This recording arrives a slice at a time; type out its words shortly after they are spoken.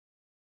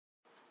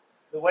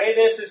the way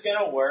this is going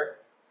to work,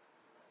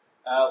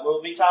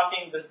 we'll be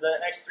talking the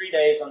next 3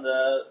 days on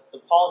the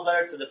Paul's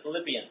letter to the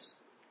Philippians.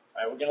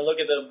 All right, we're going to look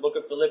at the book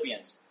of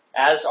Philippians.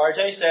 As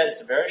RJ said,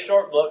 it's a very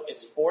short book.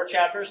 It's 4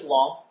 chapters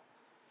long.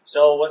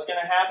 So what's going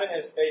to happen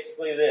is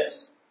basically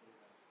this.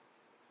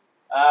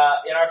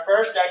 In our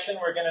first section,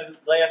 we're going to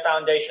lay a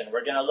foundation.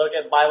 We're going to look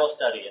at Bible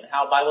study and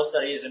how Bible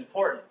study is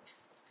important,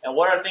 and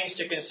what are things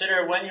to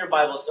consider when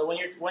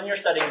you're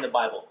studying the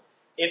Bible.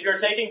 If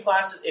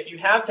you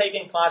have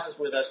taken classes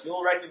with us, you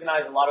will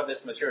recognize a lot of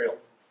this material.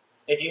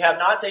 If you have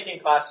not taken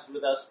classes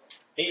with us,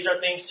 these are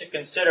things to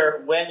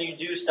consider when you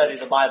do study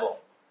the Bible,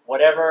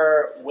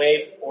 whatever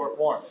way or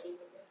form,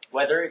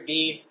 whether it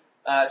be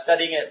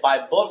studying it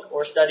by book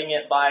or studying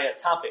it by a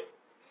topic.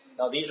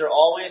 Now, these are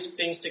always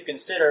things to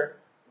consider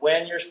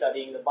when you're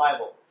studying the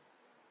Bible.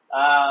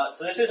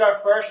 So this is our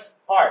first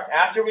part.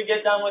 After we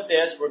get done with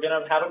this, we're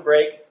going to have a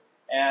break,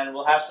 and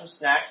we'll have some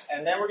snacks,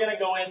 and then we're going to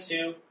go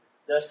into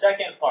the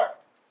second part,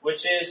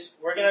 which is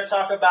we're going to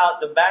talk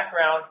about the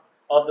background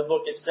of the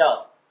book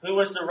itself. Who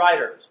was the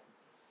writer?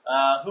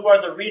 Who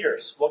are the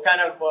readers? What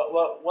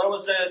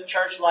was the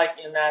church like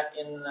in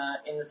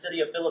the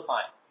city of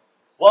Philippi?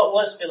 What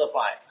was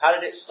Philippi? How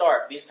did it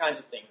start? These kinds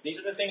of things. These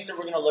are the things that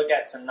we're going to look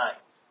at tonight.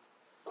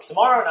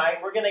 Tomorrow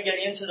night, we're going to get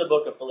into the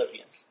book of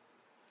Philippians.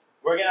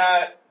 We're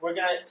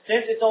gonna,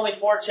 since it's only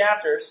 4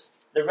 chapters,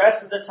 the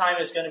rest of the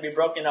time is going to be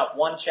broken up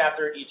 1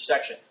 chapter each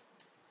section.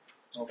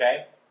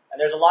 Okay? And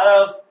there's a lot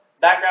of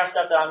background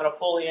stuff that I'm going to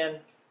pull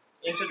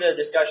into the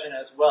discussion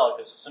as well,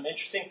 because some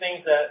interesting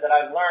things that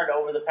I've learned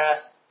over the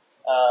past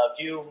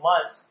few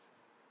months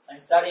in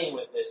studying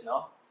with this,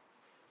 no?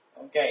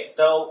 Okay,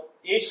 so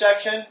each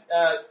section,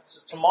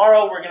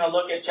 tomorrow we're going to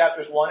look at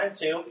chapters 1 and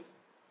 2,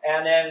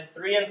 and then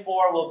 3 and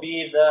 4 will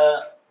be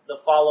the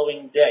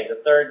following day, the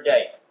third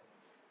day.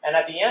 And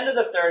at the end of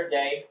the third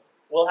day,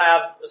 we'll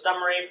have a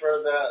summary for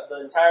the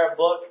entire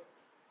book,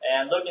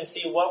 and look and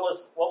see what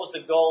was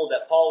the goal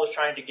that Paul was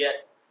trying to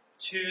get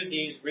to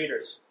these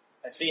readers,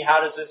 and see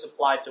how does this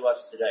apply to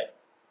us today.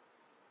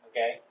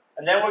 Okay?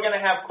 And then we're going to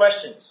have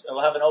questions.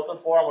 We'll have an open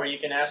forum where you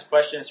can ask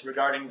questions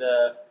regarding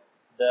the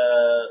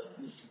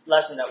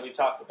lesson that we've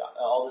talked about,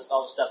 all the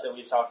stuff that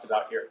we've talked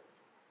about here.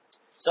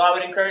 So I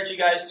would encourage you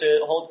guys to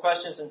hold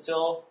questions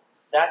until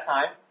that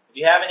time. If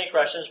you have any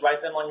questions,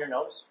 write them on your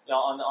notes,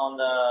 on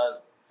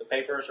the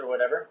papers or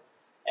whatever.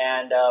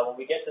 And when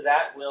we get to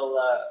that,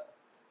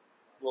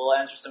 we'll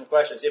answer some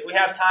questions. If we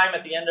have time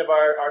at the end of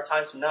our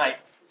time tonight,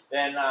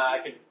 then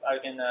I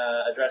can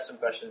address some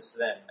questions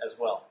then as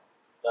well.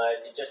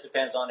 But it just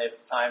depends on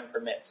if time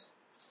permits.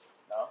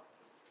 No?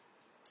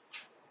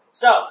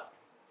 So,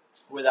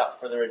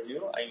 without further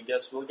ado, I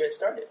guess we'll get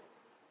started.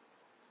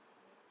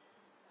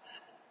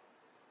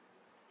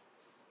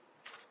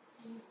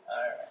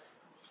 Alright,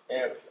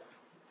 there we go.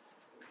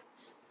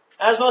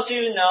 As most of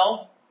you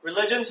know,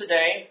 religion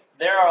today,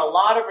 there are a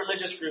lot of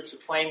religious groups who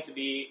claim to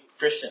be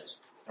Christians,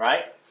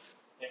 right?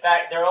 In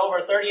fact, there are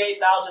over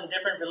 38,000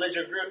 different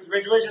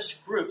religious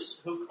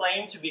groups who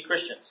claim to be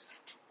Christians.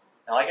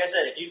 Now, like I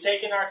said, if you've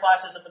taken our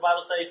classes at the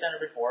Bible Study Center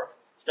before,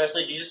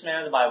 especially Jesus Man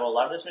of the Bible, a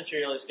lot of this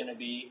material is going to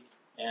be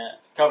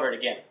covered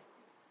again.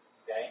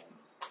 Okay?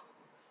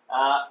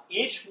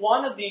 Each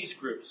one of these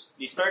groups,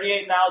 these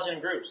 38,000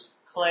 groups,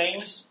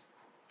 claims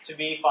to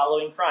be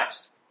following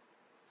Christ.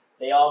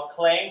 They all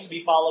claim to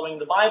be following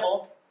the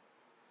Bible,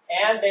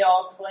 and they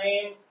all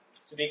claim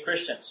to be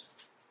Christians.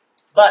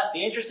 But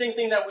the interesting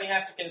thing that we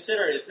have to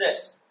consider is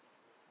this.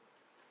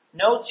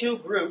 No two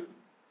group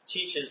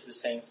teaches the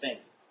same thing.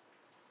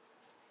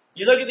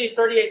 You look at these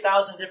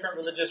 38,000 different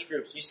religious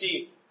groups, you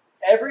see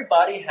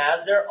everybody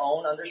has their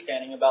own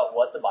understanding about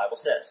what the Bible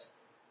says.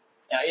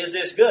 Now, is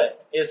this good?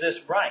 Is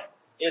this right?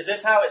 Is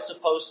this how it's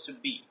supposed to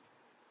be?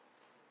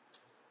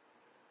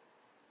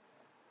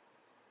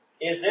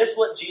 Is this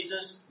what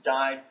Jesus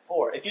died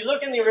for? If you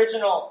look in the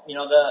original,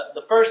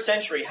 the first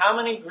century, how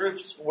many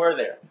groups were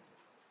there?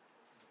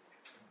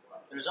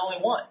 There's only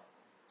one.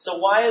 So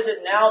why is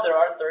it now there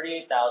are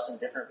 38,000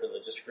 different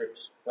religious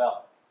groups?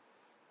 Well,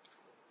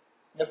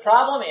 the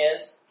problem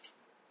is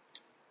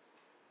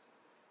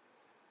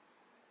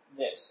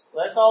this.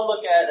 Let's all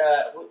look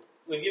at,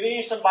 we've given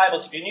you some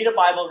Bibles. If you need a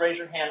Bible, raise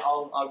your hand.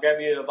 I'll grab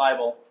you a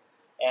Bible,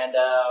 and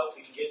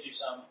we can get you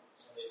some of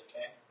these,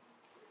 okay?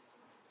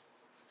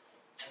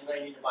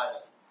 Anybody need a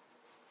Bible?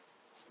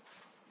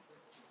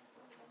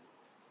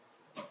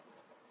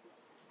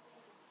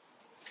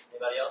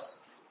 Anybody else?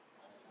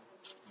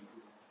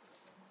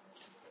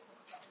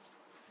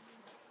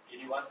 You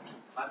need one?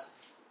 Hans?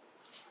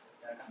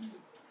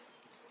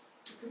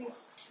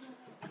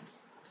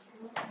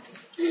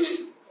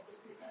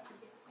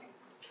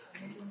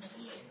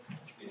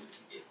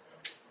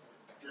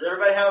 Does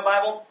everybody have a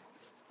Bible?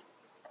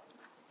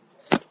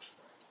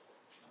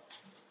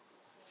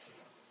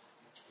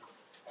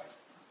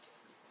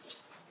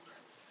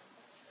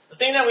 The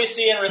thing that we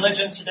see in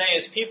religion today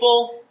is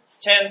people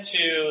tend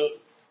to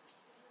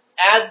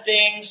add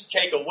things,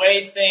 take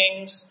away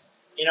things.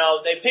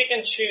 They pick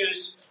and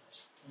choose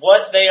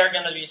what they are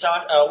going to be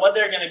what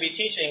they're going to be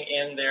teaching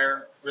in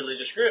their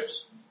religious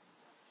groups.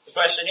 The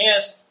question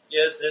is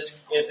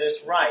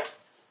this right?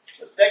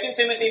 2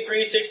 Timothy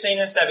 3:16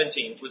 and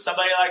 17. Would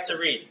somebody like to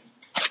read?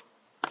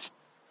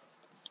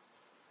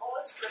 All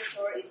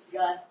scripture is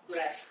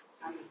God-breathed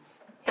and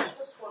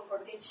useful for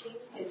teaching,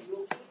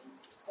 rebuking,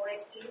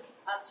 correcting,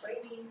 and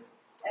training,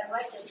 and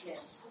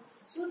righteousness,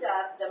 so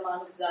that the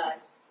man of God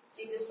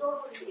may be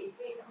thoroughly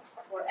equipped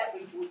for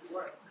every good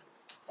work.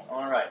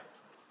 All right.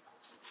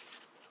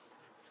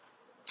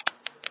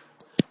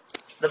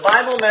 The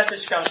Bible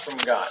message comes from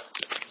God.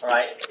 All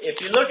right.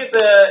 If you look at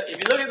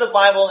the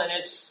Bible in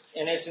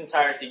its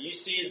entirety, you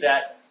see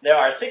that there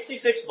are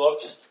 66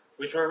 books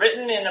which were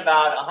written in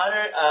about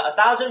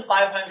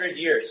 1,500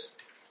 years,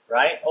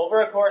 right? Over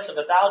a course of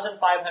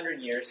 1,500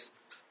 years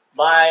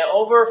by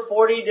over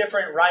 40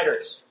 different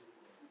writers.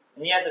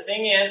 And yet the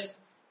thing is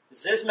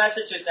this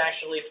message is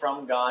actually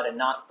from God and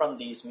not from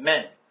these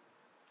men.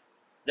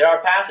 There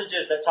are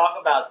passages that talk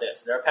about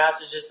this. There are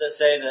passages that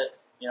say that,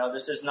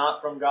 this is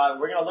not from God.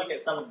 We're going to look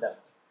at some of them.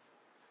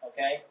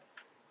 Okay?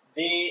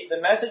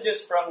 The message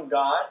is from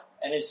God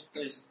and is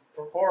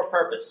for a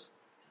purpose.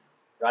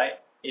 Right?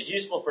 Is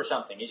useful for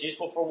something. Is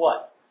useful for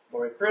what?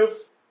 For reproof,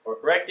 for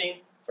correcting,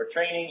 for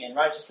training in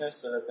righteousness,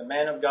 so that the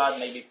man of God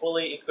may be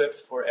fully equipped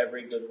for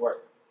every good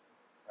work.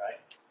 Right?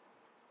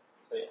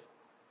 So yeah.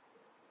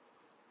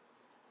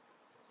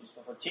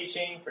 Useful for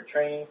teaching, for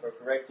training, for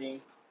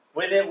correcting.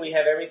 With it, we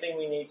have everything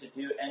we need to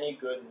do any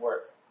good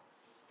work.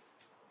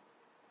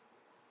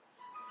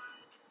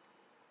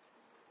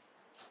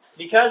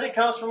 Because it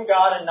comes from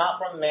God and not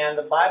from man,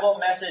 the Bible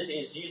message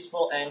is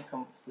useful and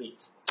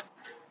complete.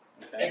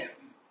 Okay?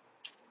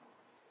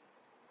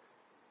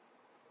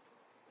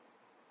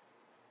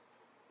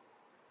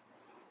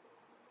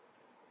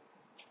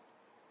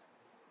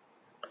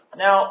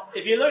 Now,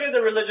 if you look at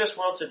the religious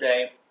world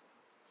today,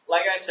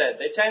 like I said,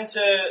 they tend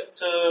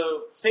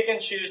to pick and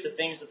choose the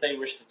things that they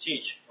wish to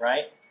teach,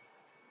 right?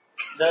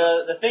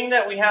 The thing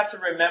that we have to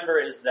remember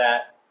is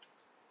that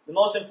the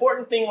most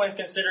important thing when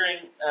considering,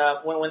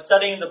 when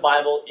studying the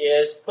Bible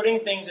is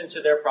putting things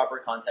into their proper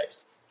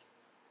context,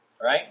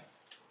 right?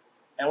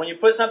 And when you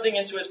put something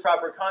into its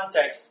proper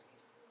context,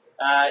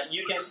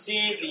 you can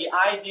see the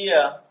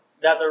idea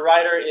that the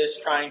writer is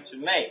trying to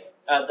make,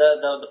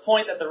 the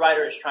point that the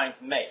writer is trying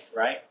to make,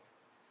 right?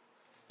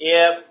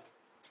 If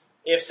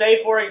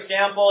say, for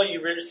example,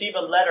 you receive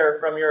a letter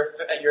from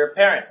your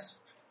parents,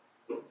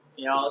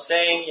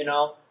 saying,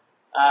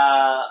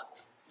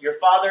 your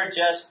father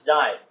just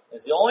died.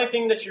 It's the only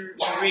thing that you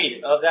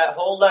read of that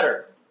whole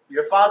letter.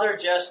 Your father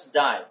just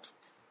died.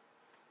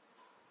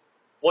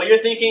 What you're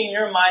thinking in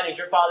your mind is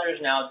your father is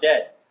now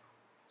dead.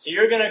 So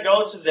you're going to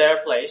go to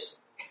their place,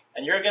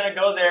 and you're going to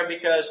go there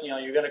because,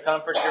 you're going to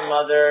comfort your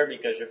mother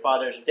because your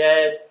father's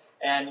dead,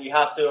 and you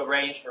have to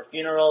arrange for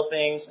funeral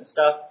things and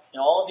stuff,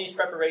 all of these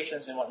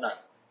preparations and whatnot.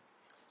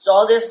 So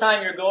all this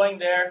time you're going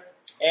there,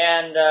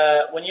 and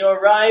when you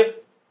arrive,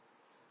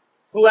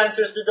 who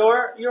answers the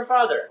door? Your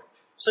father.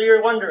 So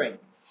you're wondering,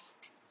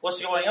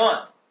 what's going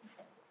on?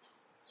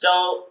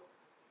 So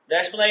the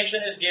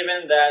explanation is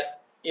given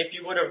that if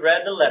you would have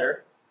read the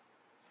letter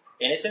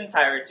in its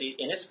entirety,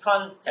 in its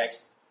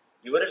context,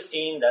 you would have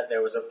seen that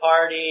there was a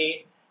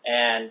party,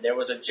 and there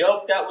was a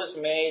joke that was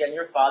made, and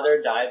your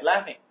father died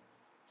laughing.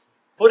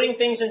 Putting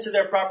things into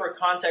their proper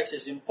context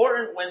is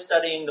important when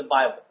studying the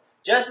Bible,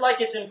 just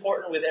like it's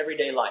important with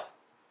everyday life.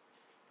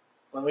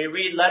 When we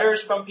read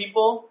letters from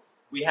people,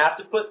 we have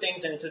to put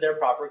things into their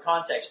proper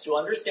context to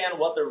understand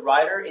what the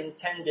writer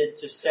intended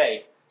to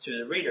say to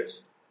the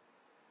readers.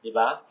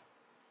 Diba?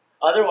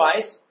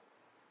 Otherwise,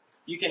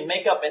 you can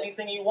make up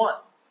anything you want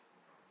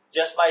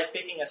just by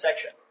picking a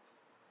section.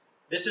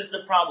 This is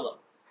the problem.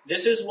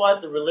 This is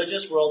what the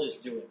religious world is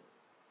doing.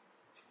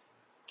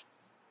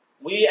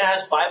 We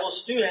as Bible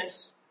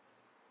students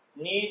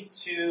need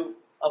to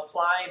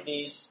apply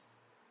these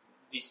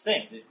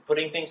things,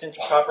 putting things into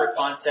proper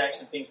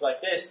context and things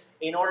like this,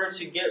 in order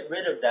to get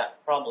rid of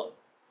that problem.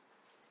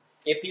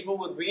 If people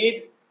would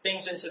read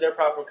things into their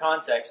proper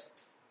context,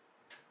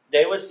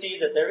 they would see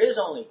that there is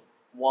only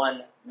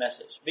one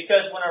message.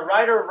 Because when a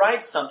writer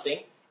writes something,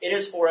 it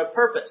is for a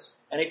purpose.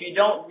 And if you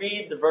don't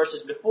read the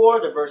verses before,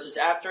 the verses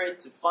after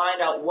it, to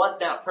find out what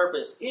that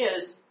purpose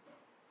is,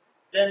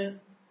 then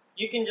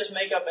you can just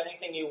make up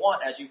anything you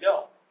want as you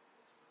go.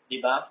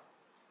 Diba?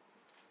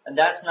 And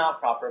that's not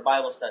proper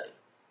Bible study.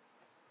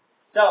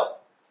 So,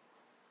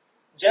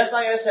 just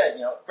like I said,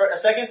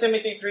 2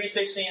 Timothy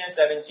 3:16 and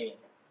 17,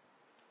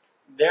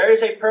 there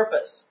is a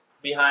purpose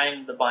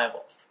behind the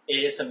Bible.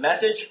 It is a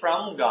message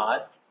from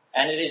God,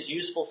 and it is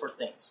useful for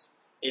things.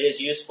 It is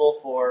useful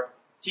for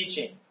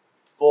teaching,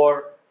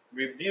 for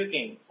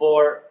rebuking,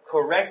 for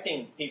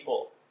correcting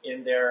people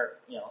in their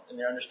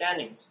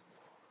understandings,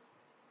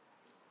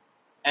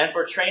 and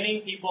for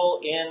training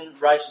people in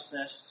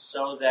righteousness,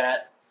 so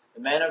that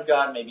the man of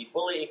God may be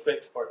fully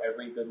equipped for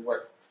every good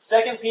work.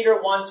 2 Peter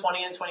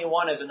 1:20 and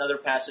 21 is another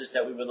passage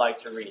that we would like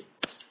to read.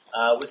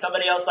 Would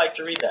somebody else like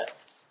to read that?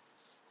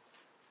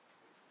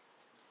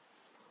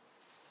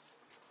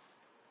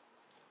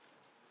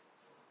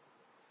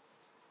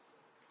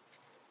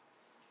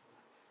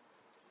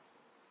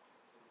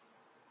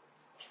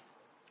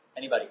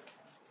 Anybody?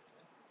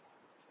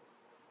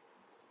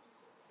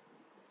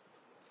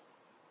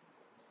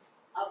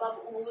 Above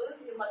all,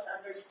 you must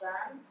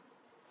understand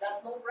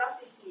that no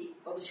prophecy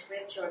of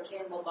Scripture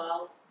came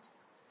about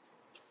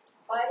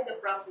by the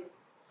prophet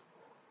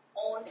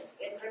own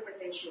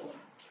interpretation.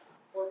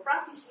 For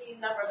prophecy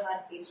never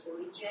had its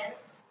origin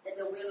in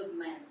the will of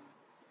man,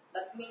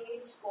 but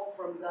men spoke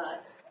from God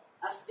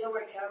as they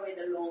were carried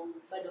along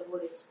by the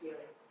Holy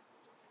Spirit.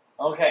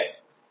 Okay.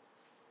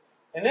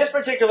 In this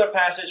particular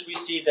passage, we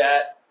see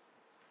that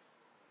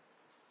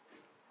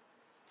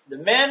the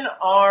men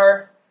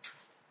are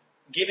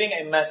giving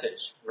a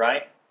message,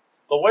 right?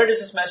 But where does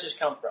this message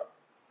come from?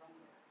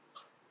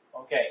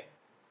 Okay.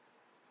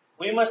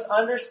 We must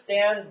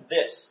understand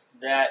this,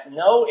 that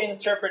no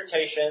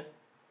interpretation,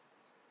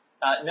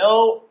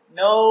 no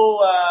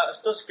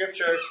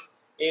scripture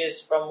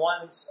is from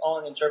one's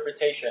own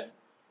interpretation,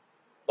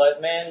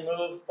 but man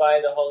moved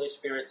by the Holy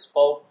Spirit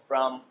spoke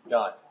from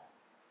God.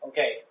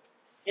 Okay.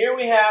 Here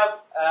we have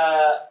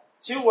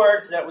two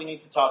words that we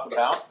need to talk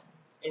about,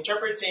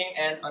 interpreting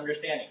and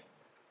understanding.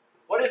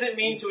 What does it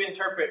mean to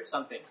interpret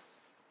something?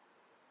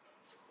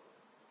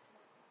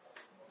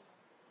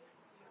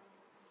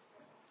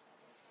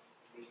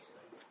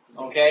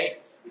 Okay?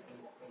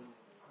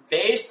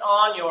 Based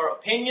on your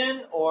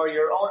opinion or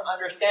your own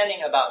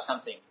understanding about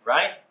something,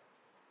 right?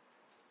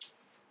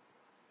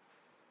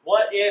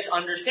 What is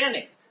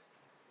understanding?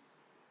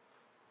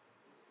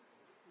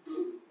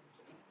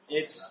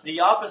 It's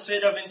the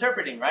opposite of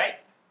interpreting, right?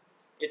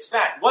 It's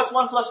fact. What's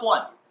 1 plus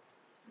 1?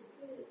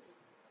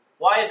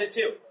 Why is it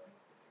 2?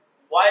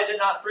 Why is it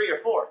not 3 or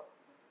 4?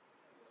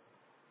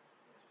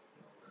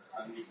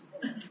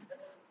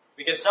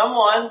 Because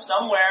someone,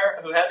 somewhere,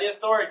 who had the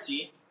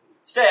authority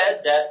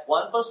said that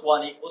 1 plus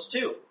 1 equals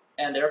 2.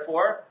 And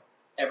therefore,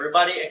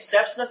 everybody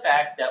accepts the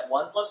fact that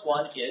 1 plus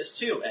 1 is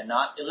 2 and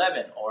not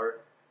 11 or,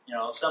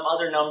 some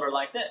other number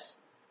like this.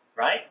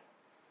 Right?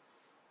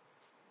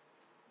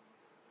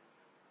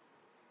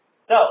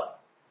 So,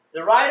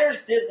 the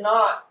writers did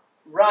not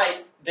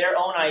write their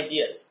own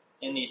ideas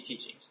in these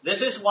teachings.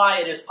 This is why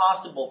it is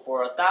possible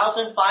for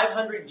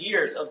 1,500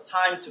 years of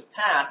time to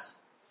pass,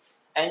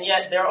 and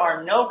yet there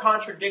are no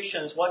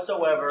contradictions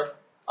whatsoever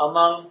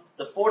among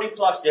the 40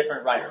 plus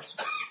different writers.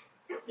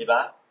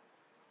 Diba?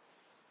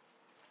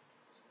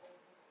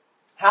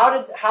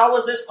 How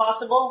was this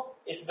possible?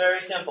 It's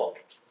very simple.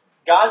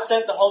 God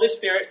sent the Holy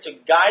Spirit to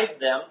guide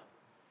them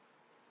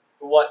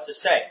for what to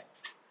say.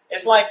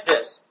 It's like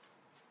this.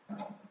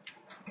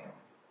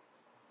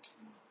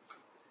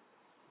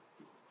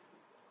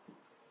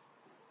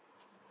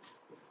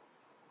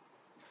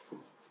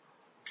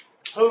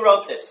 Who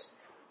wrote this?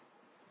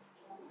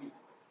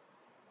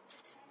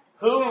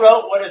 Who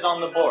wrote what is on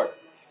the board?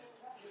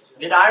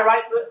 Did I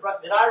write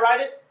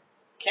it?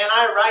 Can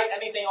I write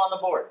anything on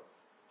the board?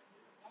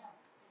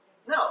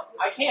 No,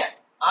 I can't.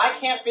 I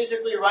can't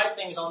physically write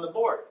things on the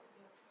board.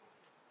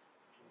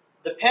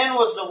 The pen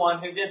was the one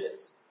who did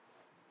this.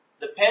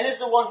 The pen is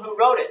the one who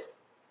wrote it.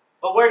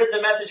 But where did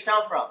the message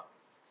come from?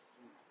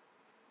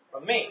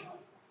 From me.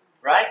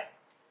 Right?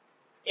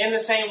 In the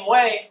same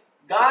way,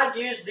 God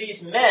used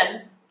these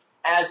men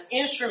as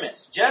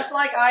instruments, just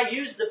like I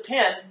used the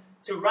pen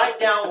to write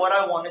down what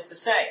I wanted to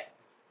say.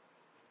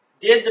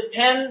 Did the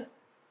pen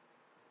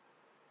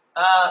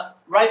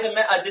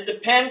did the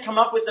pen come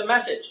up with the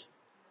message?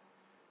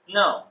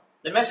 No.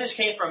 The message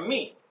came from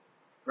me.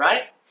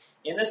 Right?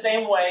 In the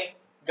same way,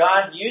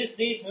 God used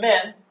these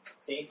men,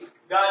 to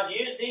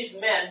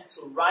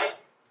write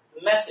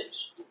the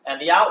message. And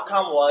the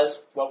outcome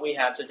was what we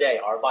have today,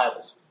 our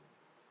Bibles.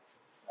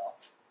 No.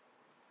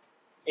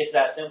 It's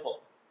that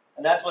simple.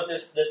 And that's what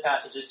this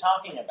passage is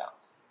talking about.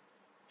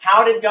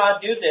 How did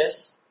God do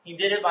this? He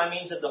did it by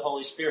means of the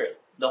Holy Spirit.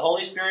 The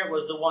Holy Spirit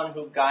was the one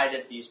who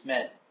guided these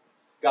men.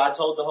 God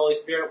told the Holy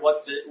Spirit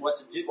what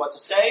to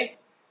say,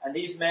 and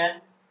these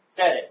men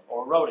said it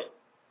or wrote it.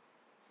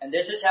 And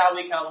this is how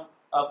we come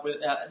up with.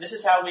 This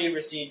is how we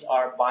received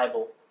our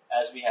Bible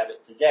as we have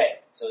it today.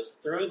 So it's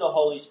through the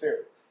Holy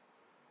Spirit.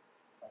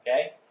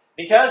 Okay,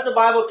 because the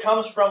Bible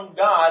comes from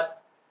God,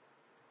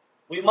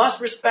 we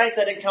must respect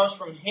that it comes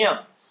from Him,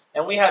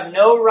 and we have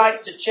no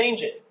right to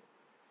change it.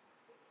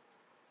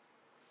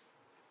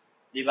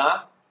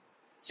 Diba?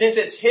 Since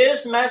it's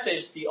His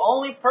message, the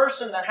only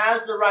person that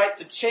has the right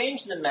to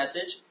change the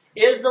message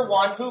is the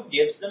one who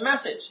gives the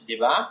message.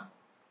 Diba?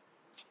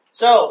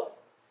 So,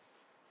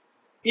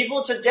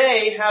 people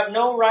today have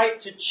no right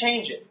to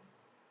change it.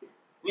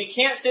 We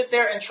can't sit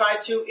there and try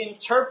to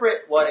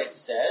interpret what it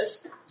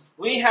says.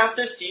 We have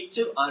to seek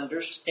to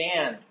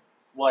understand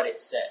what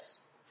it says.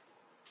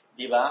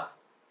 Diba?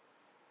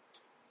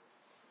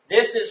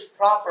 This is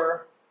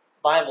proper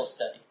Bible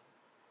study.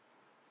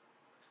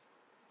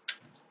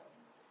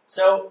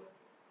 So,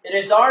 it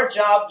is our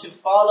job to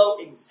follow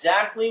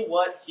exactly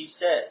what He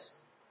says,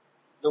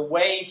 the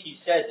way He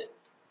says it,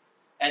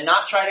 and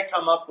not try to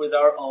come up with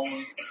our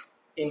own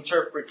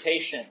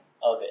interpretation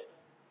of it.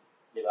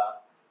 Diba?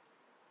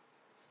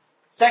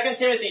 2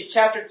 Timothy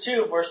chapter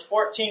 2, verse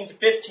 14 to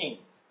 15.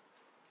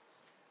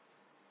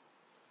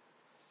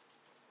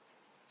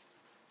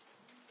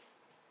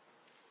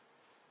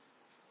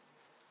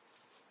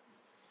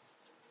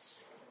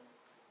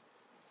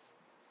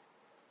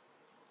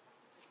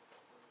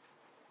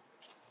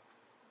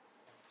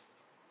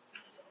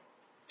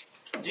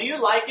 Do you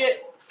like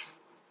it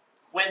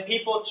when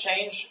people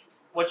change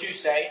what you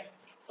say?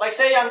 Like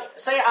say you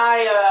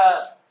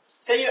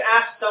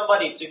ask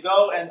somebody to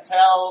go and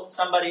tell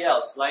somebody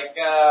else. Like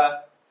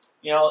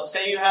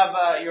say you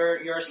have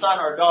your son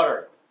or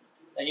daughter,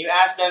 and you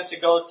ask them to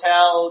go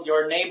tell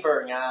your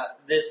neighbor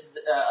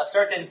a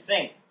certain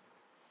thing.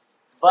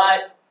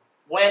 But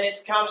when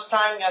it comes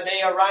time,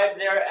 they arrive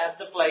there at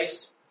the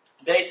place,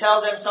 they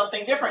tell them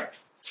something different.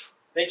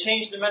 They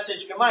change the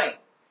message gamay.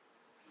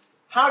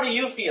 How do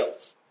you feel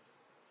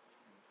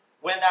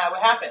when that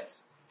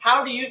happens?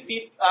 How do you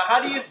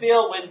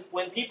feel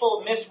when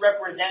people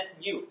misrepresent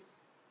you?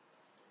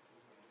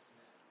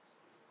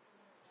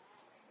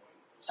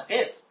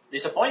 Sakit,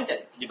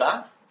 disappointed, di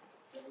ba?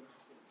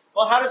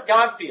 Well, how does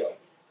God feel?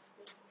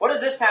 What does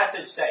this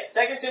passage say?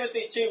 2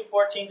 Timothy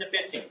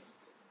 2:14-15.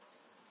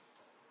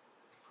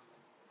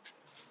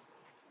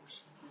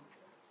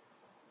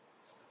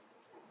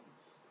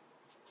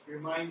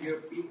 Remind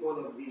your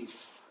people of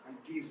this and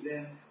give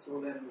them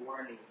solemn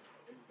warning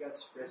in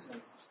God's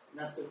presence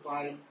not to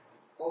fight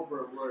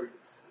over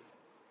words.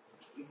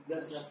 It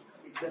does no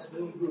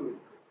good,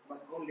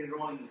 but only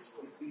wrongs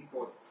the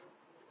people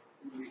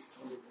who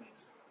listen.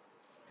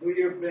 Do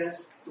your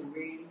best to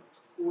win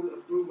full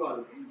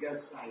approval in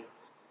God's sight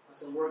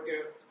as a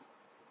worker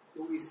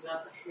who is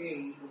not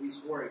ashamed of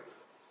his work,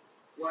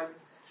 one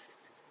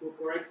who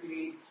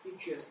correctly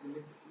teaches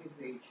the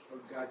message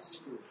of God's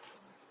truth.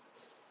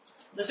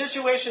 The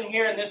situation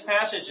here in this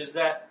passage is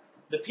that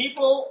the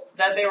people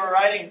that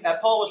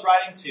Paul was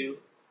writing to,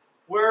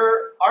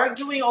 were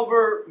arguing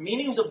over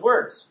meanings of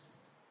words,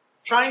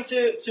 trying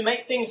to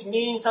make things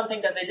mean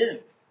something that they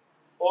didn't,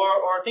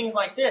 or things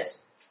like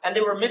this, and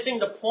they were missing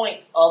the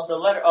point of the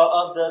letter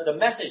of the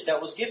message that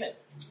was given.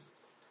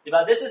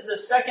 This is the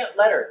second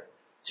letter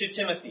to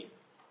Timothy,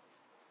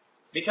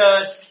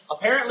 because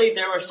apparently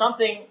there was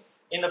something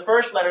in the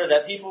first letter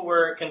that people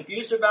were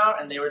confused about,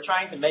 and they were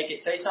trying to make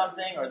it say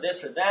something or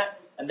this or that,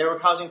 and they were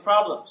causing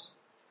problems.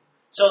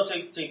 So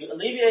to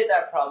alleviate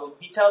that problem,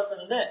 he tells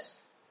them this.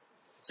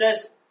 It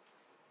says,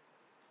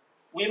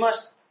 we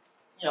must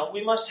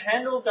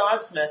handle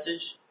God's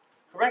message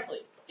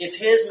correctly. It's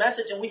His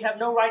message, and we have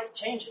no right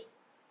to change it.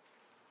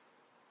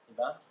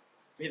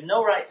 We have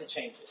no right to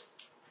change it.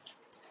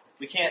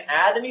 We can't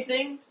add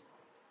anything.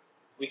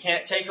 We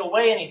can't take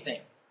away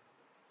anything.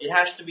 It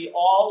has to be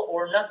all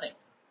or nothing.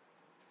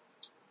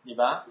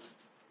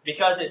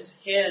 Because it's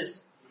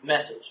His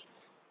message.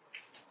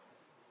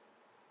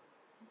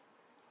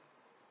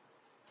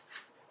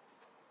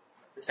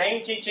 The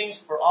same teachings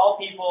for all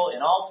people,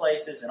 in all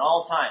places, in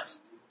all times.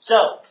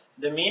 So,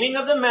 the meaning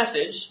of the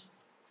message,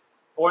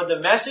 or the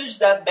message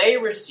that they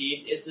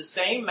received, is the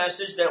same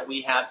message that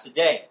we have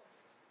today.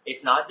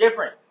 It's not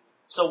different.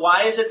 So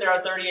why is it there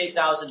are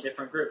 38,000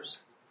 different groups?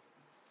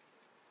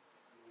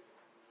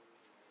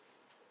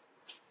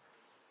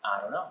 I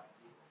don't know.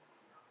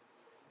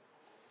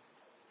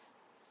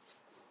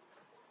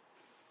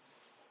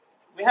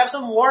 We have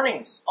some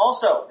warnings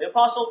also. The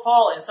Apostle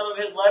Paul, in some of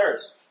his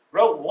letters,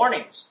 wrote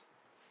warnings.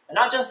 And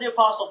not just the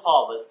Apostle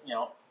Paul,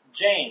 but,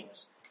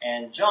 James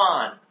and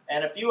John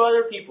and a few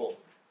other people,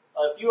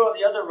 a few of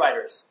the other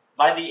writers.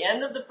 By the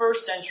end of the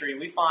first century,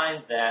 we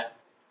find that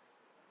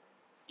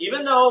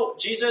even though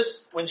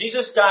when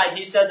Jesus died,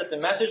 He said that the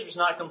message was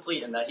not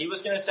complete and that He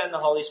was going to send the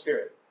Holy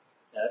Spirit.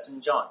 That's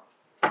in John.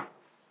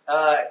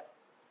 By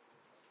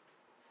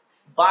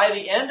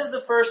the end of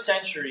the first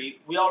century,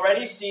 we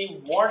already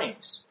see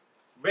warnings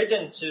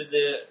written to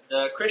the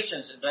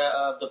Christians,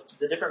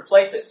 the different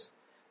places,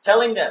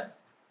 telling them,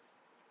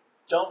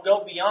 don't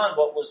go beyond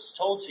what was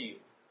told to you.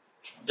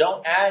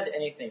 Don't add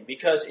anything,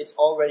 because it's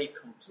already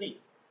complete.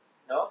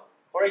 No?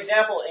 For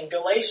example, in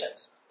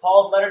Galatians,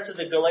 Paul's letter to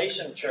the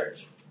Galatian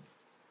church,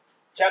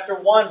 chapter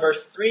 1,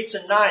 verse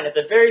 3-9, at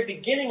the very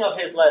beginning of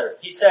his letter,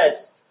 he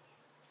says,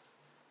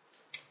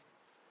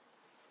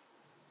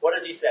 what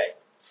does he say?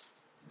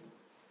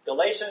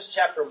 Galatians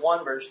chapter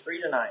 1, verse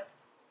 3-9.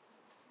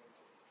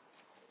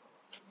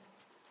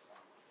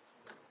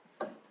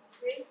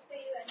 Grace to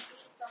you and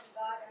peace from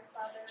God our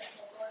Father and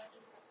the Lord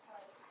Jesus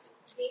Christ, who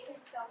gave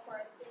Himself for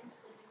our sins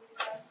to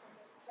deliver us from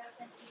the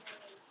present evil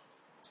age,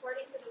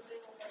 according to the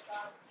will of our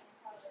God and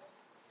Father,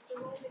 to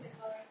whom be the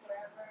glory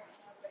forever and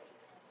ever.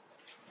 Amen.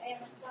 I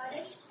am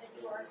astonished that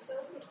you are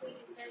so quickly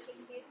deserting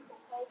Him who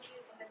called you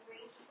in the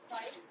grace of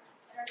Christ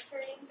and are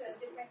turning to a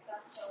different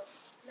gospel.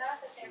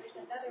 Not that there is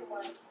another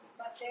one,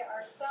 but there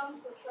are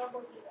some who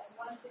trouble you and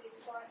want to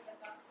destroy the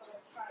gospel of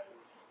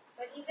Christ.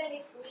 But even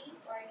if we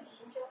or an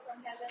angel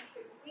from heaven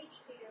should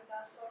preach to you a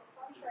gospel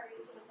contrary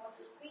to the one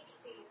who preached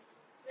to you,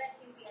 let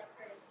him be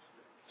accursed.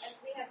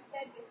 As we have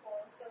said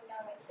before, so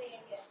now I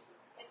say again,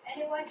 if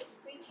anyone is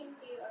preaching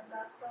to you a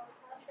gospel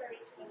contrary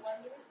to the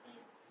one you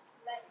received,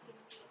 let him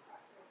be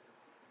accursed.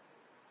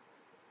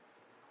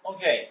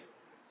 Okay,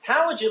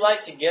 how would you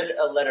like to get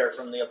a letter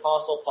from the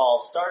Apostle Paul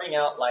starting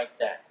out like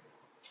that?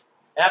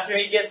 After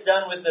he gets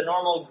done with the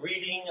normal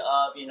greeting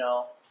of,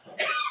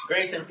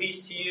 grace and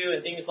peace to you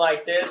and things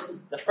like this,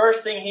 the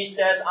first thing he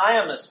says, I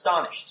am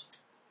astonished.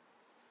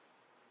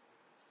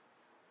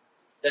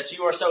 that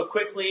you are so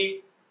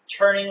quickly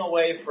turning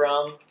away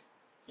from,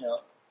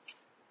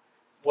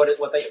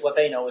 what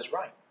they know is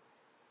right.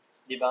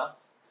 Diba?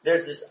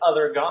 There's this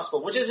other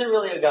gospel, which isn't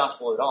really a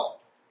gospel at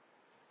all.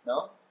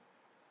 No?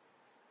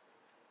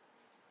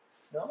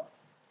 No?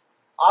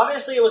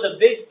 Obviously, it was a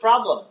big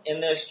problem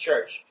in this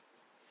church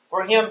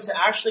for him to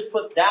actually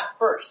put that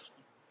first.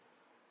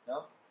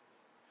 No?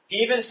 He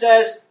even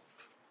says,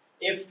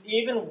 if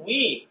even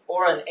we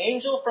or an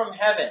angel from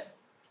heaven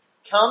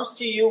comes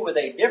to you with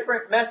a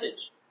different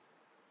message,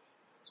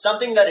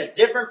 something that is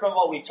different from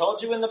what we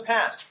told you in the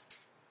past,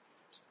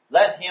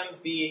 let him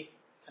be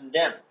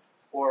condemned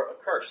or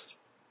accursed.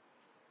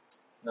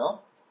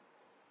 No?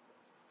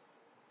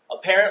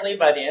 Apparently,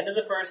 by the end of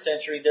the first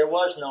century, there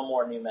was no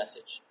more new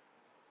message.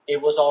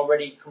 It was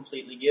already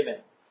completely given.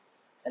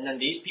 And then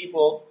these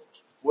people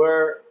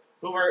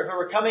who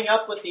were coming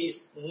up with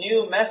these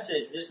new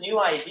messages, these new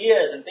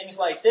ideas and things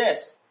like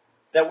this,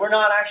 that were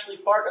not actually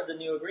part of the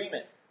new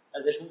agreement.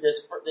 This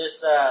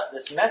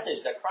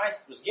message that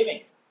Christ was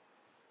giving.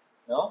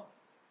 No?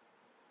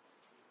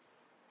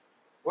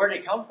 Where did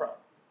it come from?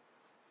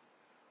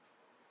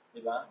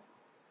 Diba?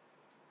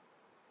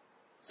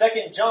 2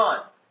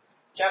 John,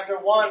 chapter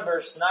 1,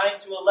 verse 9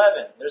 to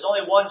 11. There's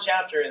only one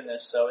chapter in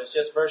this, so it's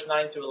just verse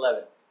 9 to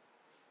 11.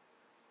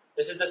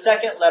 This is the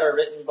second letter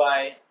written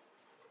by,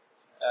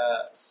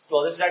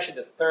 this is actually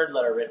the third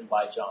letter written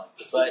by John,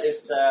 but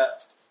it's the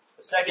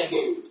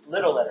second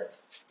little letter.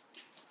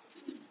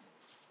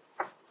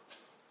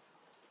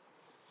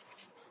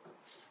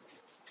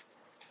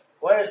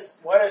 What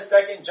does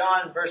 2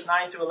 John verse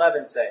 9 to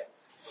 11 say?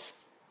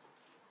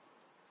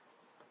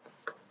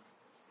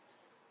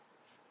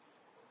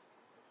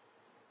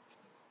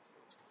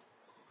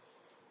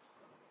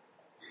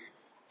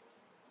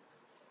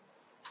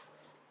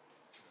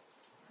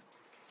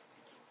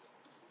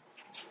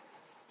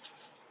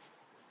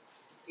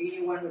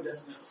 Anyone who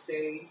does not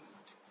stay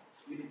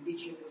with the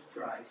teaching of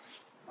Christ,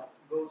 but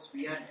goes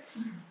beyond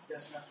it,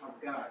 does not have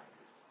God.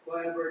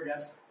 Whoever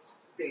does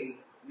stay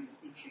with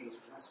the teaching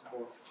has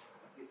both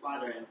the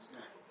Father and the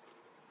Son.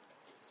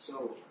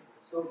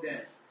 So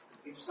then,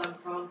 if some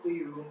come to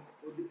you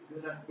who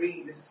do not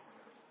bring this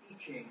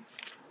teaching,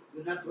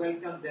 do not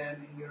welcome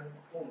them in your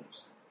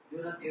homes.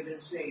 Do not even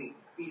say,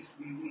 peace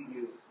be with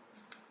you.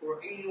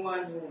 For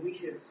anyone who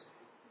wishes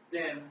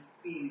them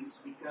peace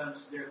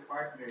becomes their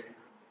partner in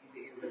the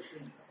evil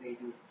things they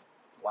do.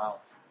 Wow.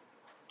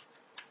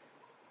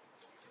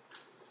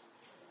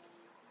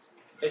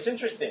 It's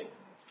interesting.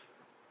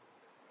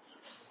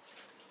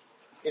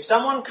 If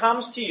someone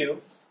comes to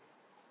you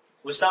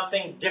with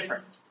something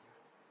different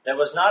that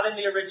was not in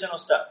the original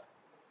stuff,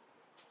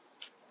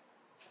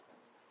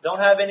 don't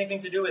have anything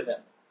to do with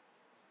them.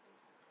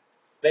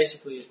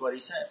 Basically is what he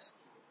says.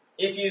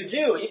 If you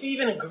do, if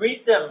you even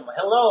greet them,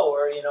 hello,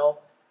 or,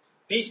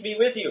 peace be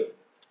with you.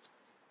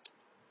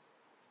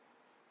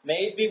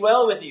 May it be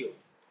well with you.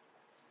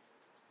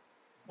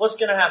 What's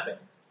going to happen?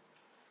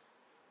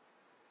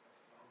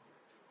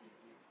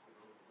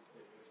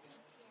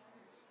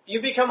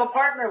 You become a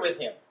partner with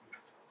him.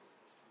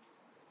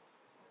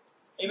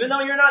 Even though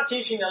you're not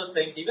teaching those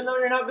things, even though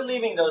you're not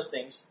believing those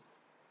things,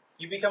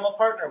 you become a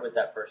partner with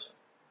that person.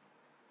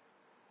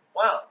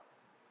 Wow.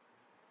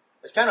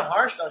 It's kind of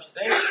harsh, don't you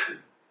think?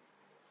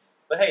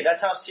 But hey,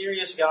 that's how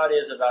serious God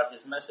is about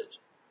his message.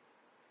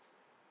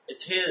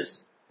 It's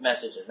his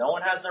message. No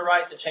one has the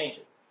right to change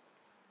it.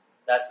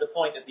 That's the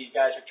point that these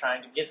guys are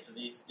trying to get to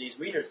these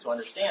readers to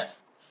understand.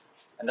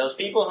 And those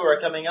people who are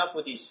coming up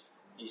with these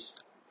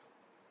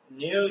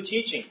new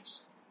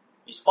teachings,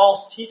 these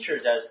false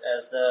teachers,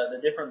 as the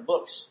different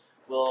books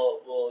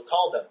will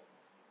call them.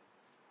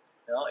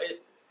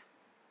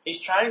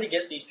 He's trying to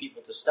get these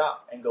people to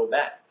stop and go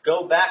back.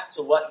 Go back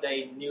to what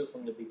they knew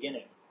from the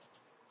beginning,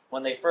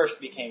 when they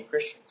first became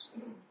Christians.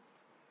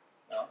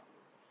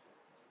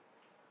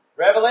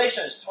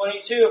 Revelations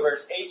 22,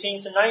 verse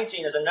 18 to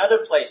 19 is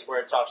another place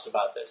where it talks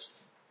about this.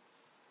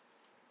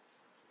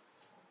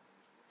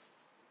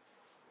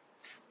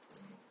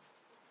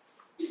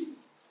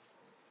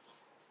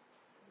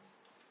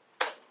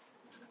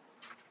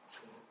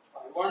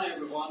 I warn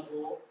everyone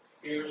who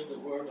hears the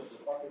word of the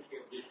prophecy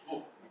of this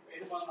book.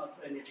 If anyone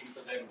adds anything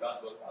to them,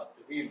 God will add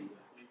to him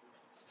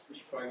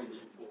described in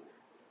this book.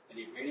 And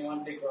if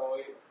anyone takes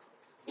away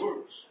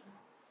words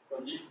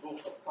from this book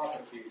of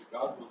prophecy,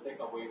 God will take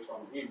away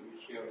from him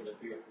his share in the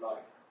tree of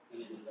life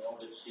and in the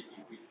other city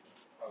which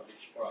are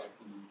described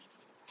in this.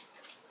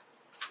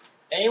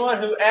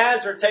 Anyone who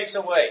adds or takes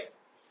away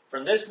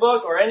from this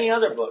book or any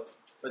other book,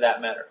 for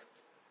that matter.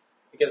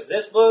 Because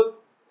this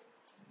book,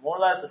 more or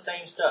less the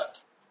same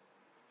stuff.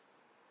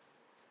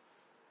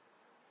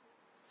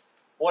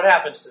 What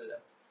happens to them?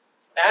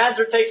 Adds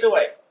or takes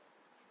away?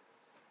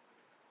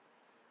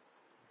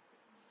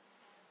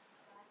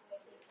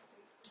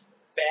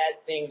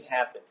 Bad things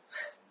happen.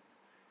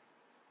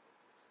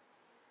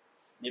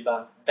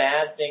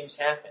 Bad things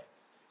happen.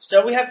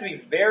 So we have to be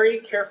very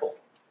careful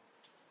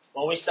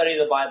when we study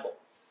the Bible.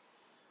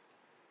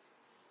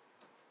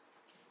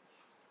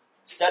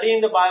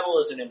 Studying the Bible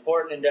is an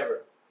important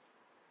endeavor.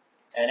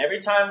 And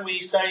every time we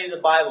study the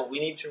Bible, we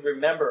need to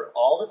remember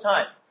all the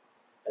time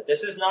that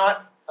this is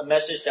not a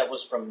message that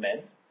was from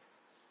men.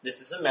 This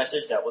is a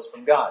message that was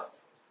from God.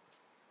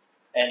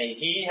 And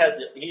He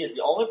is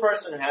the only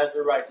person who has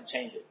the right to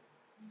change it.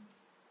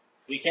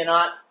 We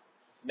cannot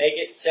make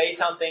it say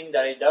something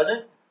that it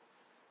doesn't.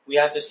 We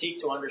have to seek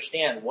to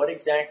understand what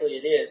exactly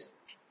it is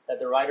that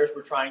the writers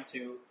were trying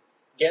to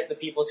get the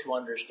people to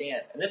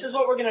understand. And this is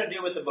what we're going to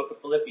do with the book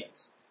of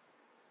Philippians.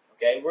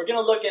 Okay, we're going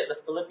to look at the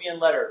Philippian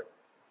letter,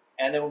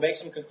 and then we'll make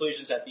some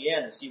conclusions at the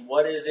end and see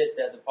what is it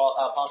that the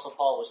Apostle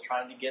Paul was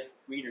trying to get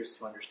readers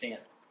to understand,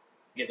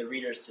 get the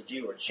readers to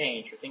do or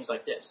change or things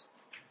like this.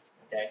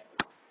 Okay,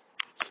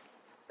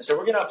 and so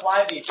we're going to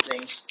apply these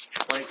things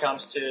when it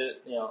comes to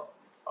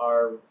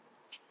our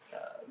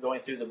going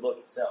through the book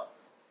itself.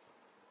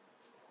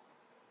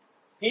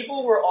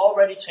 People were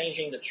already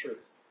changing the truth.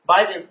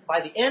 By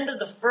the end of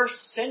the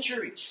first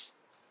century,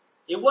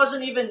 it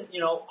wasn't even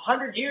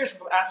 100 years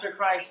after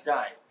Christ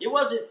died. It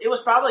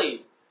was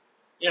probably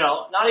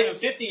not even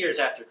 50 years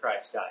after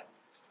Christ died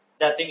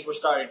that things were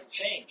starting to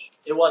change.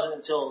 It wasn't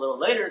until a little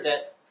later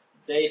that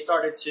they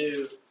started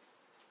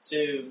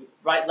to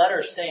write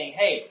letters saying,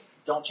 "Hey,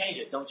 don't change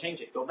it,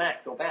 go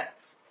back."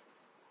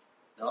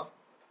 No,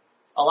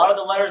 a lot of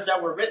the letters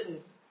that were written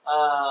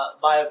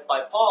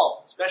by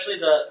Paul, especially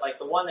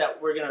the one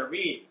that we're going to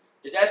read,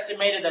 is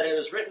estimated that it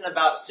was written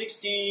about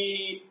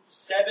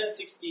 67,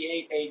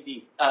 68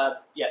 AD.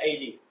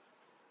 AD.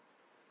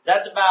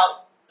 That's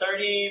about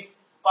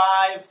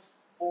 35,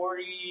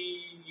 40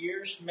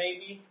 years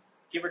maybe,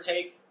 give or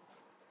take,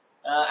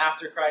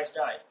 after Christ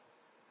died.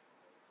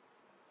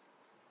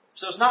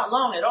 So it's not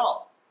long at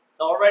all.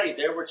 Already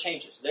there were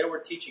changes. There were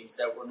teachings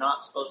that were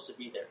not supposed to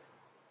be there.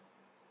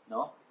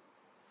 No?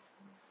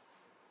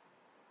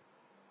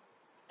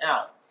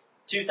 Now,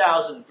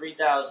 2,000,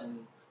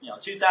 3,000,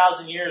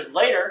 2,000 years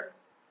later,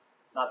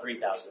 not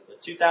 3,000,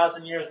 but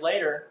 2,000 years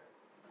later,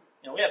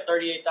 we have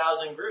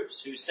 38,000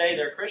 groups who say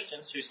they're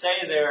Christians, who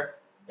say they're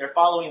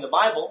following the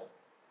Bible,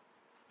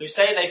 who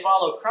say they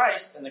follow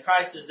Christ, and the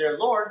Christ is their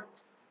Lord,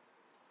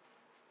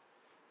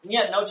 and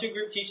yet no two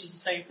group teaches the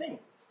same thing.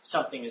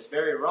 Something is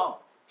very wrong.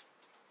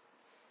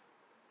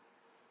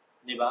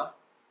 Diba?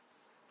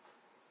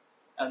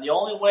 And the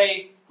only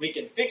way we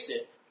can fix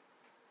it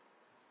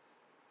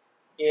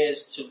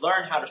is to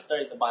learn how to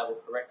study the Bible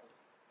correctly.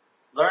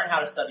 Learn how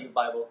to study the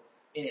Bible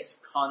in its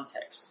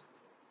context.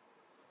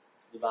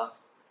 Diba?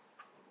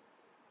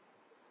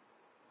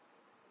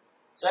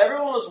 So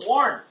everyone was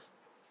warned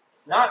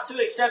not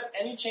to accept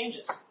any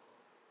changes.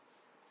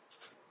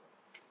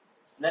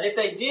 And that if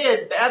they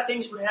did, bad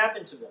things would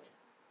happen to them.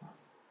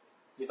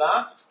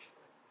 Diba?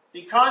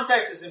 The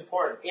context is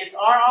important. It's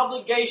our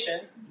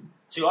obligation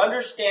to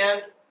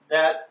understand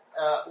that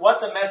what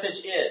the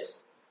message is,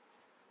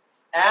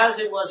 as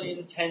it was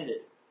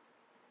intended,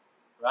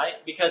 right?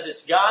 Because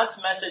it's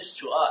God's message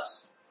to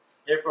us.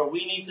 Therefore,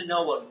 we need to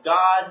know what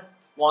God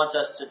wants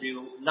us to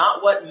do,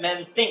 not what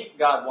men think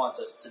God wants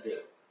us to do.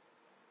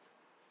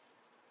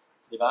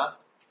 Diba?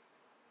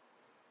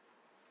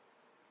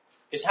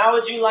 Because how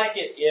would you like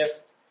it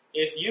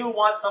if you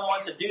want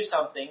someone to do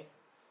something,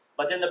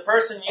 but then the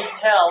person you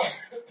tell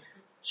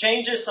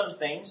changes some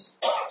things,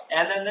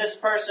 and then this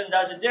person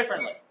does it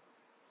differently?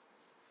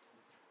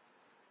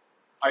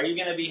 Are you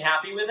going to be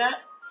happy with that?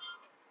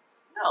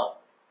 No.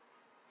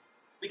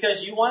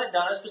 Because you want it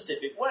done a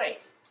specific way.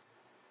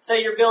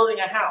 Say you're building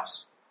a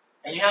house,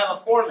 and you have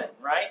a foreman,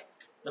 right?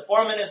 The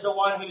foreman is the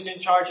one who's in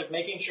charge of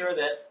making sure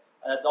that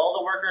all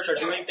the workers are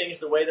doing things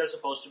the way they're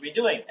supposed to be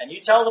doing. And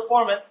you tell the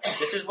foreman,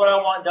 this is what I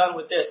want done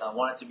with this. I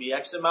want it to be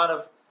X amount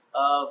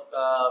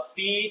of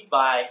feet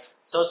by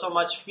so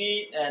much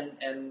feet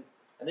and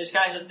these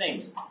kinds of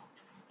things.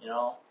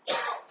 I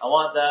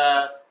want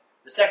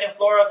the second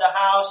floor of the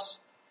house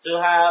to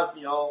have,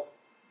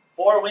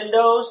 4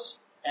 windows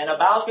and a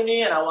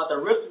balcony, and I want the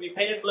roof to be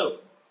painted blue.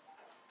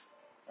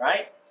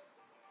 Right?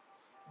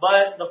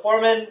 But the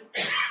foreman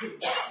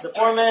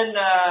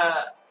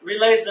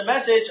relays the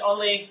message,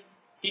 only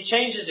he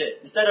changes it.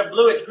 Instead of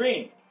blue, it's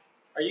green.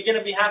 Are you going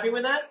to be happy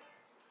with that?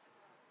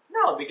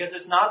 No, because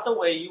it's not the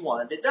way you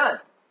wanted it done.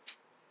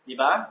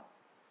 Diba?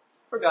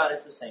 For God,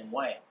 it's the same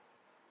way.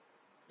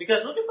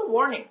 Because look at the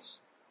warnings.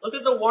 Look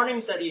at the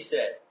warnings that he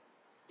said.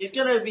 It's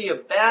going to be a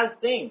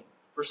bad thing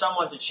for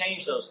someone to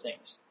change those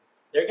things.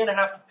 They're going to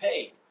have to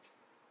pay.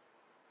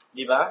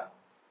 Diba?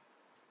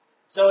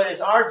 So it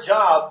is our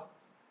job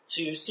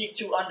to seek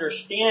to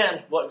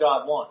understand what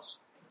God wants.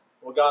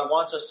 What God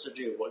wants us to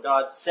do. What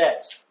God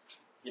says.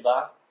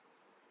 Diba?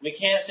 We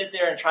can't sit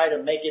there and try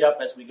to make it up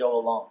as we go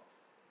along.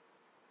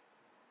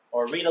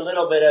 Or read a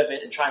little bit of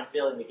it and try and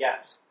fill in the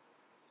gaps.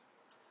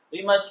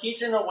 We must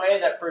teach in a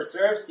way that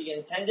preserves the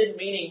intended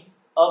meaning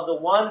of the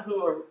one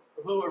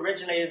who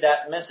originated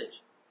that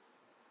message.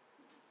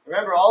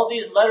 Remember, all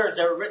these letters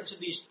that were written to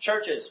these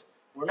churches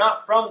were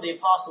not from the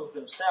apostles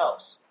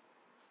themselves.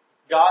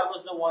 God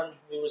was the one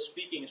who was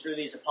speaking through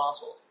these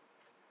apostles.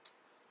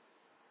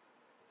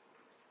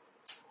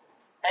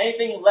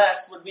 Anything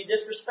less would be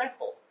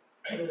disrespectful.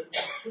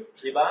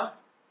 Diba?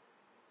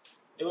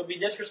 It would be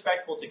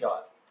disrespectful to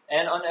God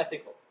and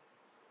unethical.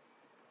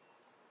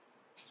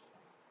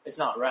 It's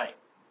not right.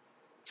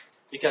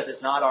 Because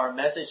it's not our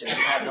message and we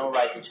have no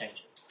right to change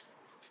it.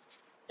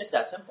 It's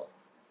that simple.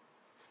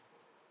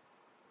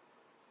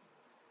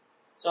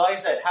 So like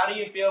I said, how do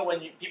you feel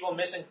when people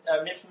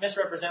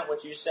misrepresent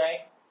what you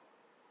say?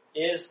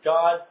 Is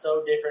God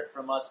so different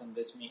from us in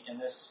this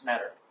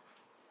matter?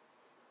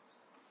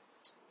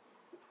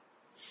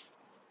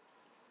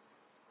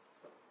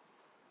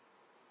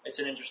 It's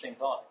an interesting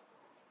thought.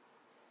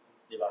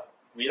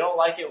 We don't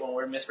like it when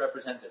we're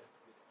misrepresented.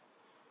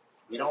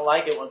 We don't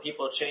like it when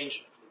people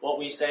change what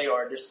we say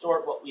or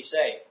distort what we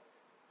say.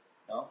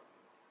 No?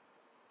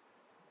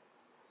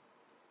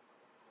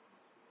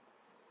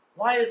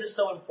 Why is this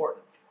so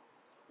important?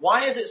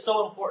 Why is it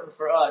so important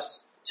for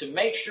us to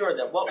make sure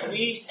that what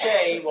we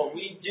say, what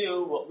we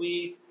do, what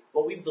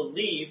we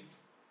believe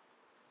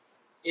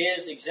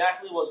is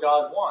exactly what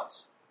God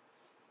wants?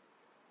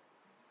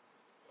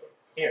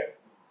 Here.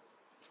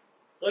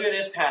 Look at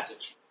this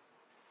passage.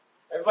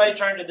 Everybody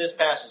turn to this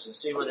passage and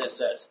see what it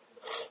says.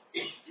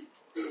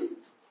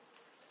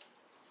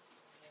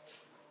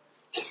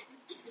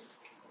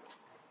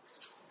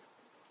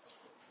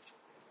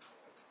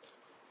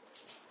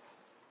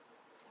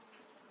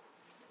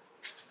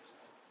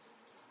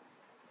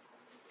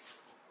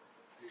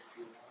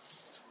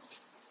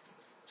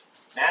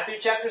 Matthew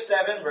chapter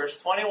 7,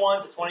 verse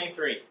 21 to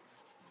 23.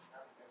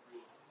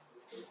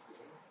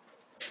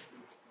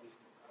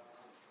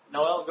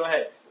 Noel, go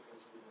ahead.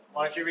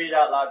 Why don't you read it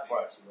out loud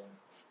for us?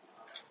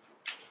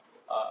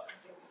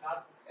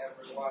 Not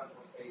everyone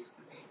who says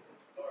to me,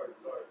 Lord,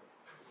 Lord,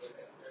 will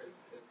enter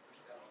the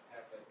kingdom of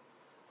heaven.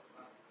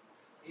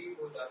 He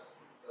who does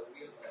the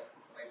will of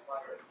my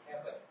Father in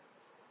heaven.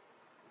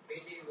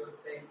 Many will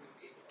say to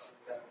me on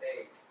that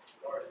day,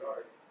 Lord,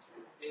 Lord,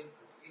 did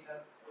we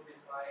not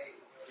prophesy in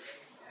your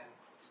name, and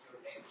in your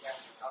name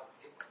cast out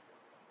demons,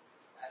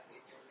 and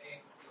in your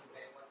name do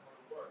many wonderful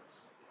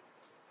works?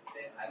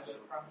 Then I will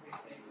promptly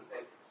say to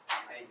them,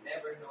 I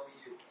never know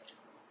you.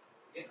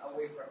 Get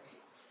away from me,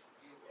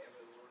 you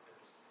evil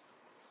workers.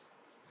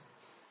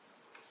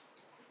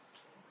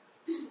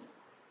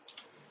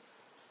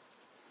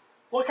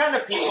 What kind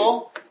of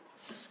people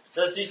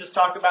does Jesus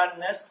talk about in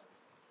this?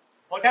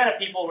 What kind of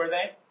people were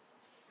they?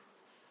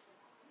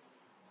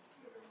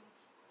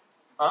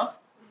 Huh?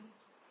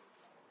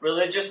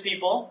 Religious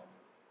people.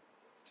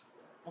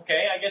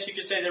 Okay, I guess you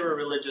could say they were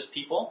religious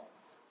people.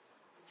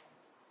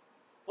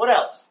 What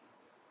else?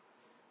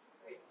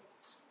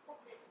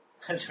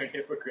 They're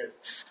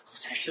hypocrites. I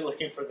was actually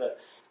looking for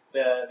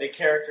the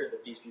character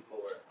that these people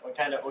were. What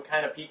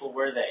kind of people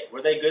were they?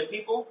 Were they good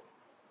people?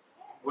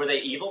 Were they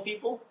evil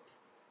people?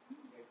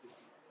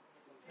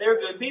 They were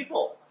good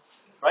people,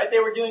 right? They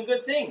were doing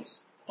good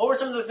things. What were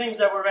some of the things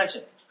that were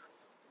mentioned?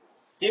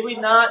 Did we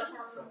not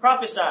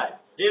prophesy?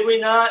 Did we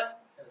not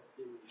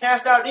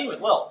cast out demons?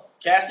 Well,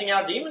 casting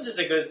out demons is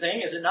a good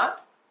thing, is it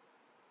not?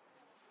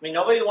 I mean,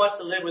 nobody wants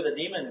to live with a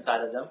demon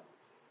inside of them.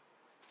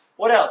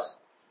 What else?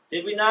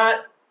 Did we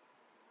not?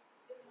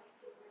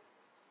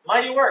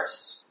 Mighty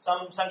works.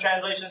 Some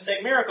translations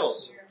say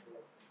miracles.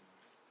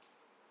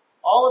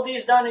 All of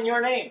these done in your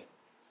name.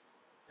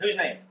 Whose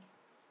name?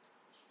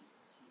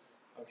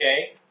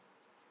 Okay.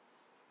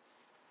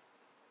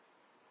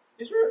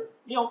 These were,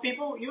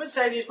 people, you would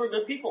say these were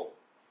good people,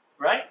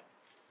 right?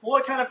 Well,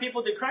 what kind of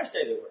people did Christ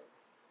say they were?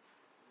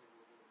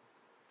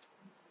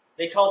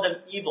 They called them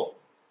evil.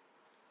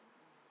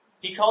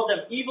 He called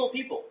them evil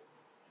people.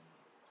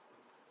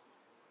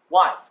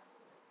 Why?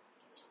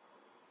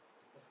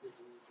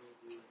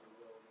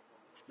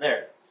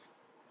 There.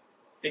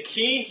 The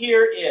key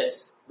here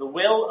is the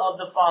will of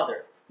the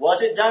Father.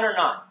 Was it done or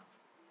not?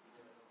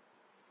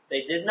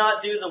 They did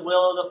not do the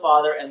will of the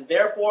Father, and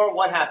therefore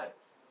what happened?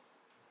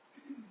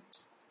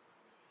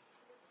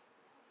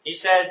 He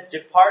said,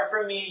 depart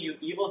from me, you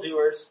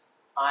evildoers.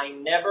 I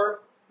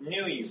never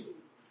knew you.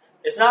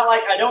 It's not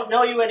like I don't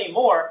know you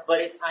anymore,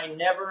 but it's I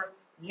never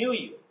knew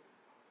you.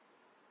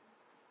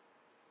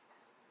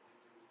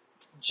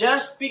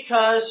 Just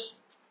because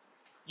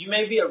you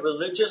may be a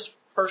religious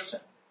person,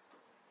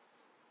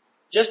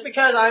 just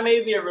because I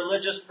may be a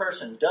religious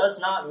person does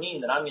not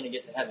mean that I'm going to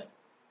get to heaven.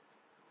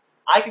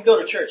 I could go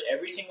to church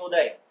every single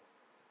day.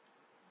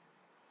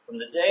 From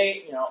the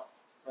day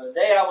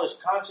I was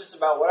conscious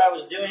about what I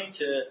was doing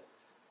to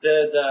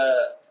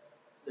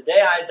the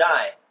day I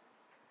die.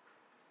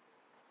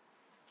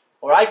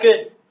 Or I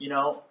could,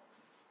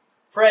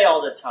 pray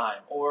all the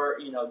time, or,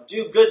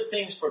 do good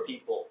things for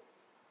people.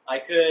 I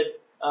could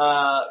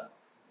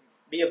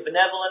be a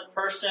benevolent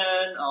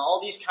person, all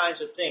these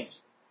kinds of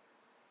things.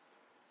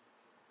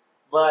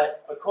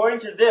 But according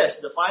to this,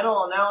 the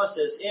final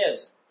analysis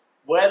is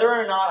whether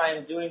or not I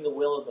am doing the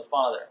will of the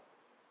Father.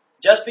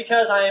 Just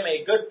because I am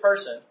a good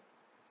person,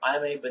 I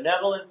am a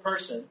benevolent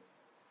person,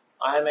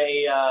 I am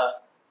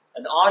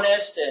an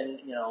honest and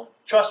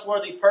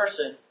trustworthy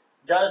person,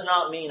 does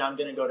not mean I'm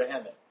going to go to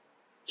heaven.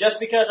 Just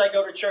because I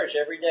go to church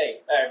every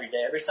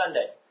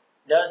Sunday,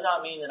 does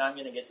not mean that I'm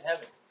going to get to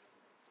heaven.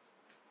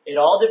 It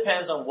all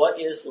depends on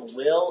what is the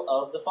will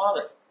of the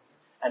Father.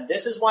 And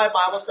this is why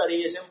Bible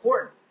study is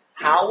important.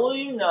 How will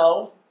you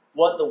know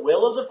what the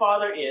will of the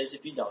Father is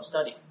if you don't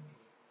study?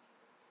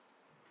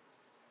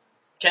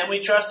 Can we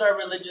trust our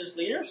religious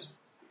leaders?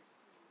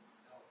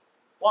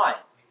 Why?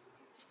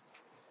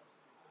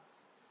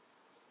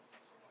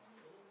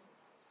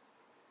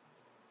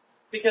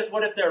 Because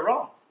what if they're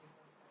wrong?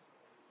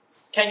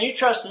 Can you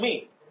trust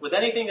me with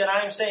anything that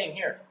I am saying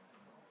here?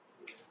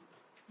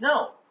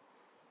 No.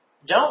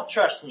 Don't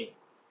trust me.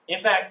 In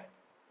fact,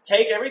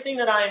 take everything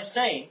that I am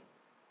saying,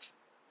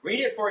 read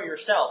it for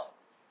yourself,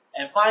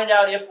 and find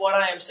out if what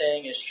I am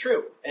saying is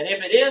true. And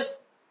if it is,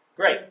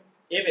 great.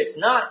 If it's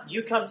not,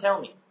 you come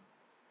tell me.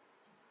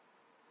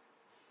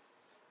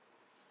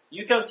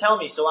 You come tell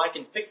me so I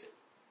can fix it.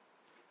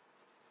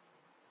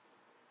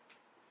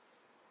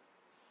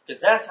 Because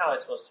that's how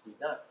it's supposed to be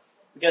done.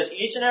 Because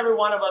each and every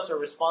one of us are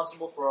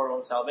responsible for our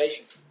own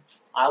salvation.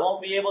 I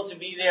won't be able to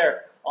be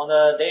there on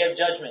the day of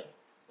judgment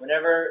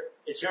whenever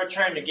it's your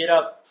turn to get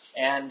up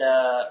and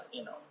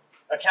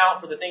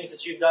account for the things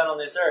that you've done on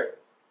this earth.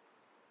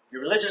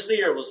 Your religious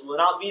leader will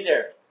not be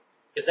there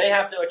because they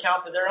have to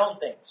account for their own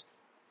things.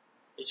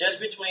 It's just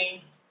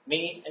between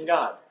me and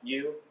God,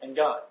 you and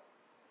God.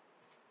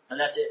 And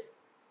that's it.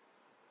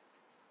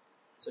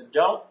 So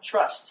don't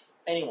trust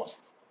anyone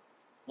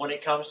when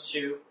it comes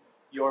to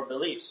your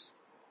beliefs.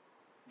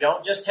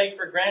 Don't just take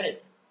for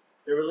granted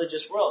the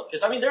religious world.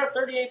 Because, there are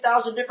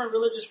 38,000 different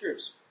religious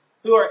groups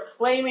who are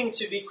claiming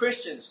to be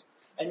Christians.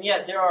 And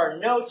yet there are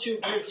no two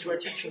groups who are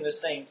teaching the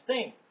same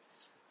thing.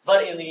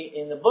 But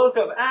in the book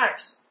of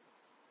Acts,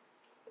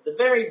 at the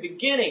very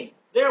beginning,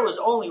 there was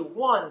only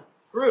one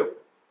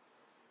group.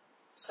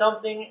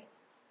 Something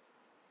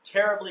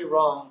terribly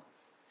wrong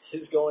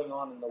is going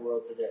on in the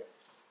world today.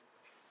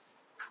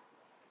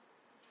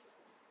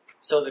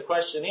 So the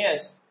question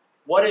is,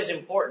 what is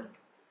important?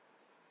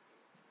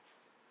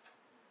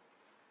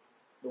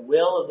 The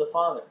will of the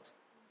Father.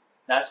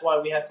 That's why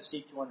we have to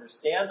seek to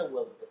understand the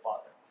will of the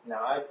Father.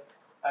 Now,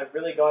 I've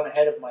really gone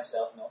ahead of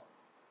myself, no?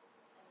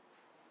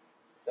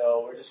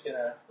 So we're just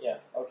gonna,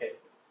 okay.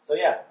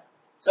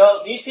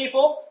 So these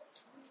people,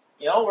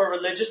 were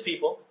religious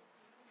people.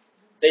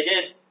 They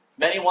did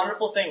many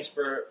wonderful things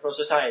for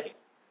society,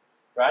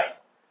 right?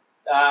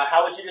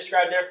 How would you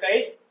describe their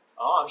faith?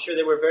 Oh, I'm sure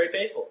they were very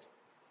faithful,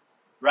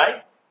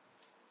 right?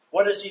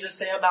 What does Jesus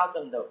say about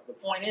them, though? The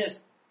point is,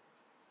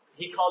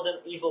 He called them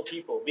evil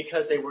people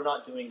because they were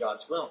not doing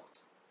God's will.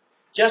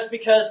 Just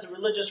because the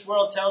religious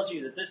world tells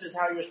you that this is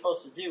how you're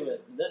supposed to do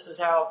it, and this is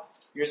how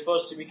you're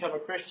supposed to become a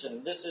Christian,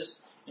 and this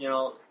is,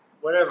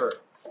 whatever,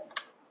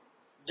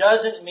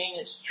 doesn't mean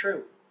it's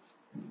true.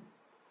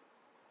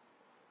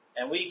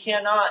 And we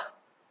cannot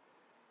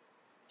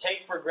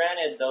take for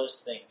granted those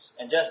things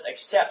and just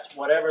accept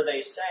whatever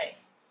they say.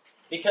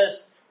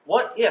 Because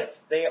what if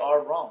they are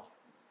wrong?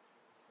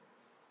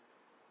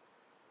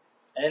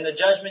 And in the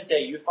judgment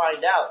day, you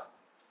find out,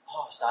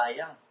 oh,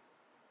 sayang.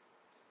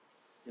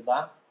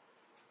 Diba?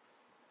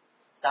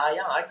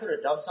 Sayang, I could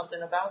have done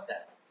something about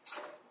that.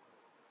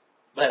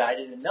 But I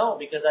didn't know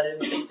because I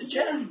didn't think to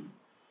check.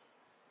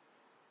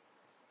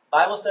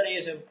 Bible study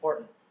is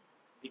important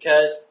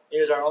because it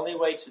is our only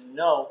way to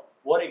know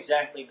what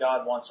exactly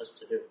God wants us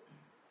to do.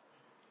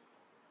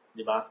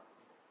 Diba?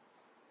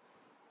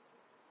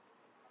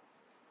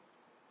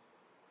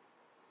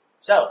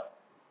 So,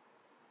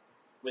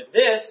 with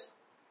this,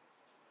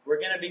 we're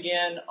going to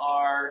begin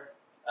our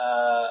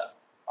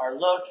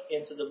look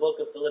into the Book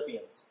of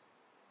Philippians,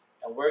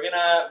 and we're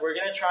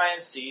gonna try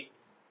and see.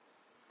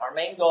 Our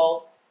main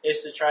goal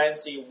is to try and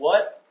see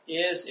what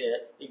is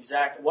it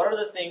exact. What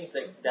are the things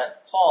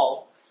that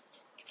Paul,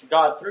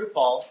 God through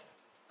Paul,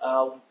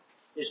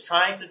 is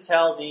trying to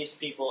tell these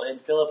people in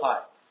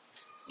Philippi?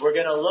 We're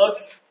going to look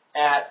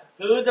at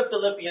who the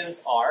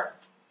Philippians are.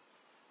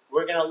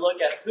 We're going to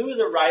look at who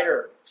the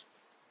writer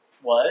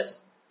was.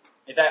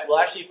 In fact, we'll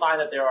actually find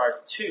that there are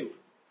two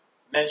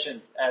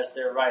mentioned as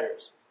their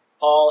writers.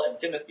 Paul and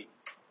Timothy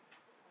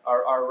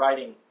are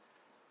writing.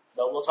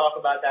 But we'll talk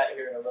about that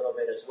here in a little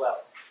bit as well.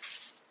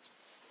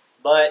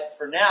 But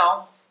for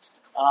now,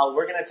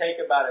 we're going to take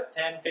about a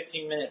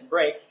 10-15 minute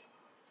break.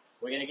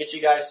 We're going to get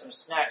you guys some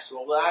snacks. So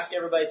what we'll ask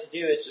everybody to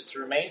do is just to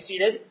remain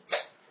seated,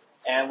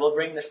 and we'll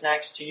bring the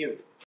snacks to you.